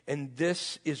language, and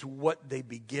this is what they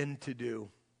begin to do.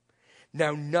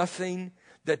 Now nothing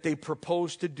that they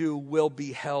propose to do will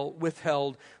be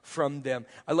withheld from them.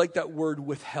 I like that word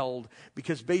withheld,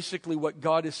 because basically what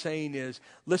God is saying is,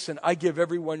 listen, I give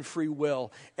everyone free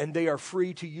will, and they are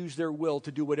free to use their will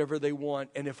to do whatever they want.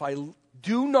 And if I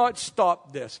do not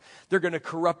stop this, they're going to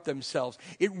corrupt themselves.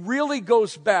 It really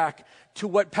goes back to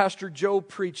what Pastor Joe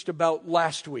preached about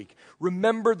last week.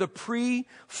 Remember the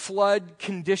pre-flood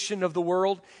condition of the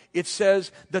world? It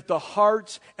says that the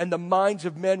hearts and the minds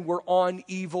of men were on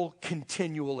evil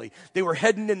continually. They were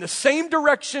heading in the same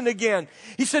direction again.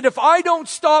 He said, if I don't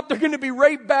stop, they're going to be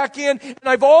right back in. And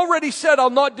I've already said I'll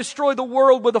not destroy the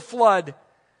world with a flood.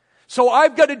 So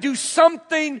I've got to do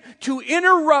something to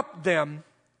interrupt them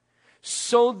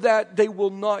so that they will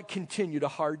not continue to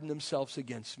harden themselves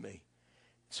against me.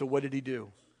 So what did he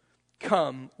do?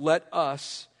 Come, let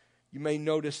us You may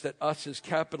notice that us is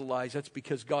capitalized. That's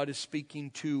because God is speaking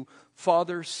to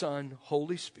Father, Son,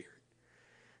 Holy Spirit.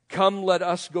 Come, let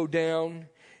us go down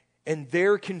and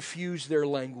there confuse their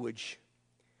language,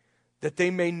 that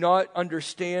they may not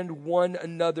understand one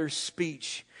another's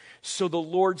speech. So the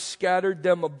Lord scattered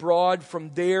them abroad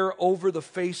from there over the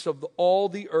face of all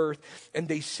the earth, and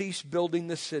they ceased building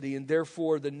the city. And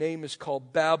therefore the name is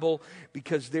called Babel,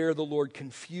 because there the Lord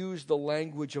confused the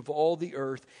language of all the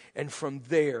earth. And from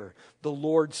there the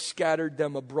Lord scattered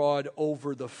them abroad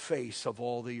over the face of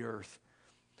all the earth.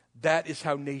 That is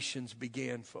how nations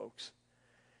began, folks.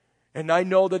 And I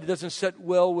know that it doesn't sit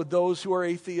well with those who are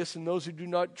atheists and those who do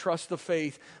not trust the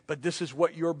faith, but this is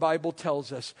what your Bible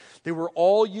tells us. They were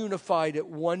all unified at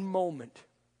one moment,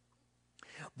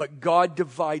 but God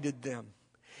divided them.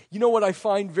 You know what I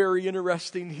find very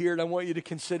interesting here, and I want you to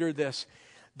consider this,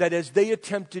 that as they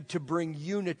attempted to bring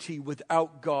unity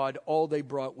without God, all they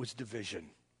brought was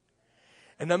division.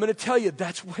 And I'm going to tell you,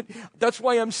 that's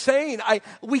why I'm saying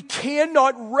we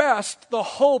cannot rest the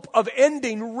hope of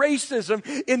ending racism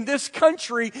in this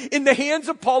country in the hands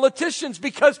of politicians,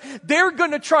 because they're going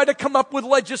to try to come up with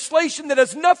legislation that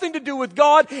has nothing to do with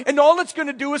God, and all it's going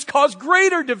to do is cause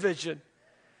greater division.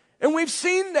 And we've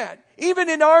seen that. Even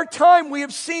in our time, we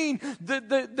have seen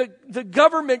the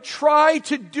government try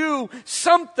to do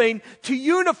something to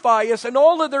unify us, and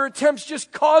all of their attempts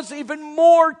just cause even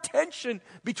more tension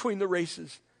between the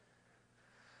races.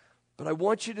 But I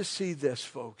want you to see this,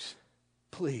 folks,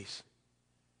 please,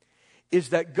 is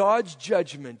that God's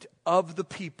judgment of the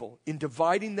people in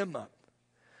dividing them up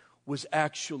was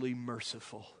actually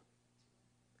merciful.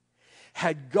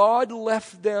 Had God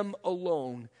left them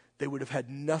alone, they would have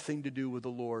had nothing to do with the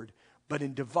Lord. But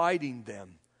in dividing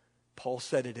them, Paul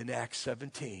said it in Acts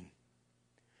 17,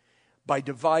 by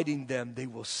dividing them, they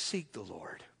will seek the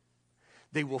Lord.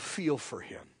 They will feel for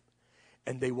Him,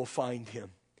 and they will find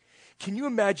Him. Can you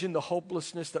imagine the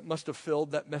hopelessness that must have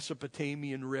filled that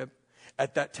Mesopotamian rib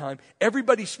at that time?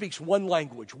 Everybody speaks one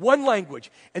language,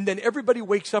 and then everybody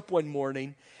wakes up one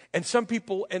morning, and some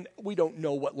people, and we don't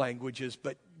know what language is,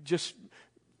 but just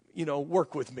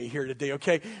work with me here today,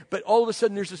 okay? But all of a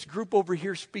sudden there's this group over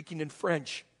here speaking in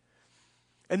French.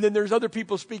 And then there's other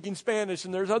people speaking Spanish,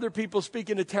 and there's other people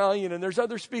speaking Italian, and there's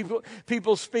other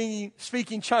people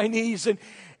speaking Chinese,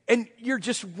 and you're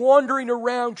just wandering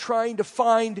around trying to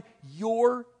find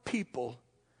your people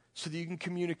so that you can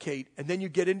communicate. And then you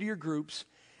get into your groups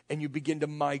and you begin to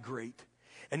migrate.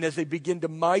 And as they begin to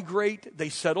migrate, they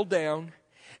settle down.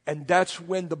 And that's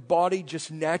when the body just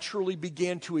naturally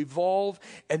began to evolve.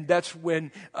 And that's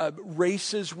when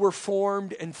races were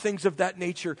formed and things of that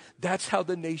nature. That's how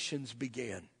the nations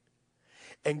began.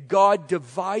 And God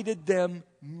divided them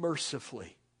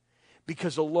mercifully.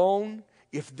 Because alone,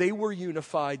 if they were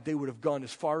unified, they would have gone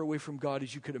as far away from God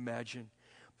as you could imagine.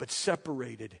 But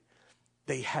separated,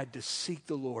 they had to seek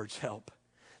the Lord's help.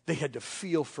 They had to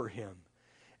feel for Him.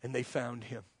 And they found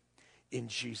Him in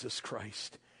Jesus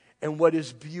Christ. And what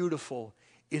is beautiful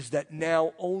is that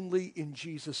now only in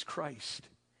Jesus Christ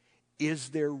is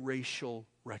there racial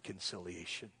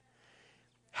reconciliation.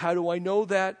 How do I know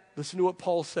that? Listen to what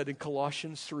Paul said in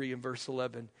Colossians 3 and verse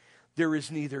 11. There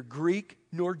is neither Greek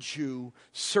nor Jew,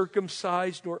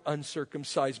 circumcised nor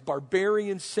uncircumcised,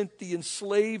 barbarian, Scythian,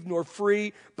 slave nor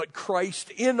free, but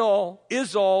Christ in all,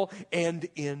 is all, and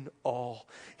in all.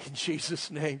 In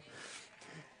Jesus' name.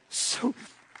 So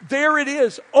there it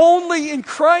is. Only in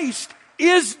Christ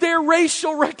is there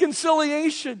racial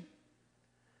reconciliation.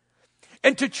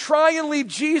 And to try and leave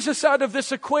Jesus out of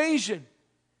this equation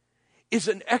is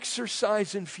an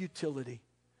exercise in futility.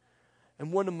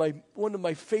 And one of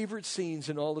my favorite scenes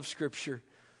in all of Scripture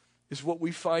is what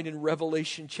we find in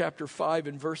Revelation chapter 5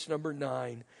 and verse number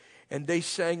 9. And they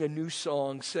sang a new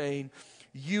song saying,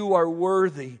 "You are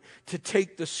worthy to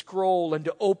take the scroll and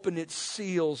to open its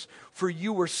seals, for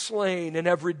you were slain and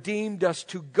have redeemed us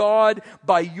to God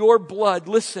by your blood."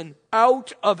 Listen,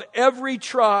 out of every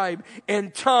tribe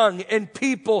and tongue and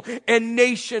people and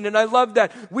nation. And I love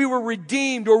that. We were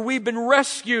redeemed, or we've been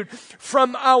rescued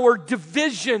from our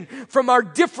division, from our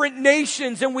different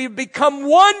nations, and we've become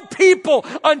one people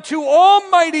unto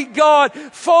Almighty God.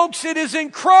 Folks, it is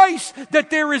in Christ that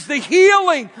there is the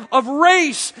healing of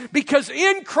race, because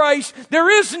in Christ there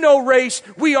is no race.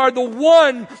 We are the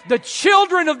one, the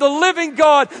children of the living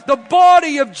God, the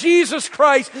body of Jesus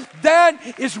Christ.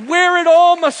 That is where it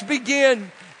all must begin,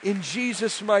 in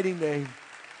Jesus' mighty name.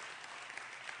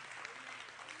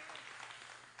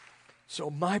 So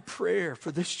my prayer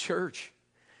for this church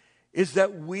is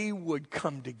that we would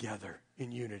come together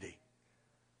in unity.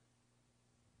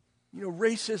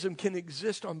 Racism can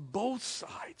exist on both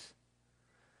sides.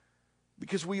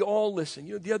 Because we all listen.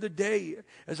 You know, the other day,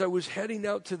 as I was heading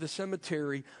out to the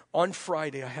cemetery on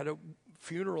Friday, I had a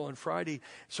funeral on Friday,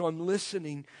 so I'm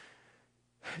listening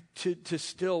to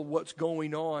still what's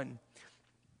going on.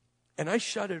 And I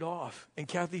shut it off. And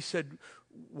Kathy said,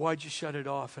 "Why'd you shut it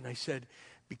off?" And I said,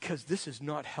 "Because this is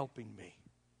not helping me.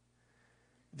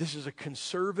 This is a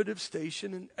conservative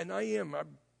station, and I'm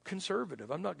conservative.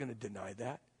 I'm not going to deny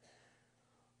that.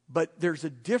 But there's a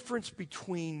difference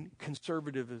between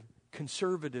conservatism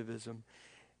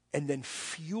and then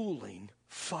fueling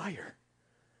fire.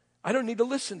 I don't need to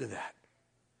listen to that.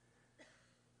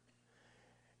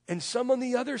 And some on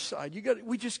the other side,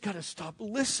 we just got to stop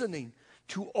listening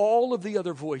to all of the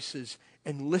other voices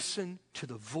and listen to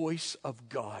the voice of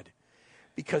God.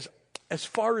 Because as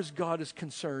far as God is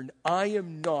concerned, I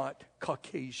am not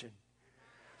Caucasian.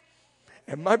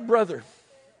 And my brother,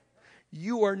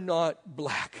 you are not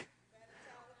black.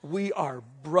 We are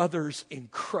brothers in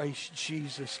Christ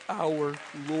Jesus, our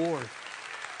Lord.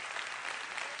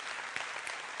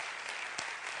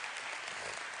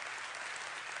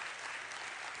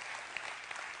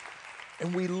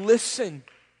 And we listen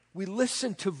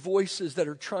to voices that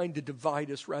are trying to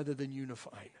divide us rather than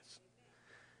unifying us.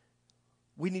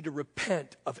 We need to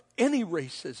repent of any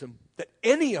racism that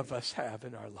any of us have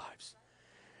in our lives.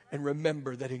 And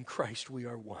remember that in Christ we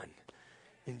are one.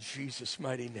 In Jesus'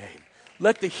 mighty name.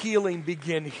 Let the healing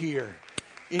begin here.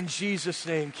 In Jesus'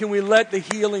 name. Can we let the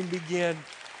healing begin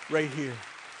right here?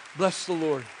 Bless the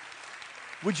Lord.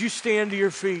 Would you stand to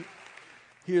your feet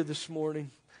here this morning?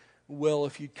 Well,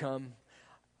 if you'd come.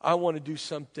 I want to do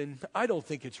something. I don't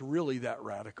think it's really that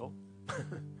radical.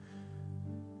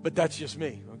 But that's just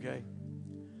me, okay?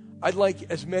 I'd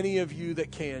like as many of you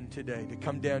that can today to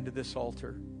come down to this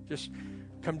altar. Just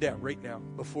come down right now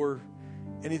before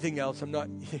anything else.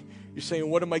 You're saying,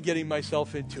 what am I getting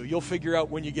myself into? You'll figure out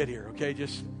when you get here, okay?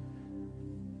 Just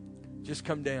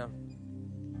come down.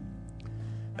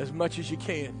 As much as you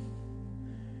can.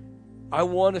 I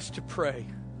want us to pray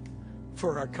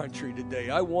for our country today.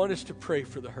 I want us to pray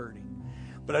for the hurting.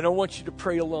 But I don't want you to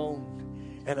pray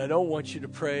alone. And I don't want you to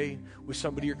pray with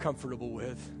somebody you're comfortable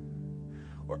with.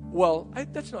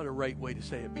 That's not a right way to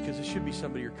say it, because it should be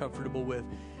somebody you're comfortable with,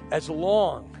 as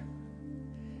long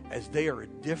as they are a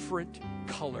different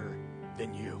color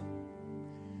than you.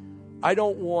 I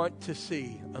don't want to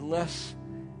see, unless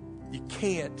you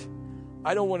can't,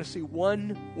 I don't want to see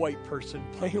one white person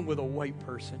playing with a white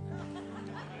person.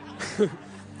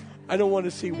 I don't want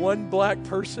to see one black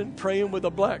person praying with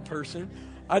a black person.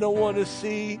 I don't want to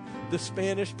see the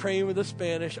Spanish praying with the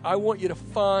Spanish. I want you to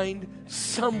find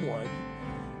someone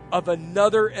of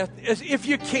another if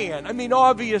you can. I mean,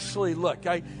 obviously, look,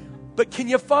 but can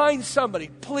you find somebody?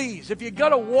 Please, if you got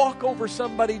to walk over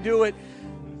somebody, do it.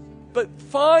 But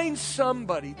find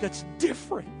somebody that's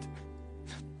different.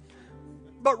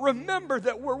 But remember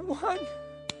that we're one.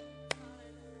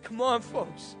 Come on,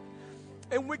 folks.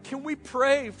 And can we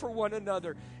pray for one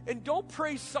another? And don't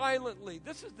pray silently.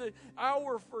 This is the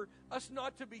hour for us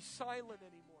not to be silent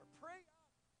anymore.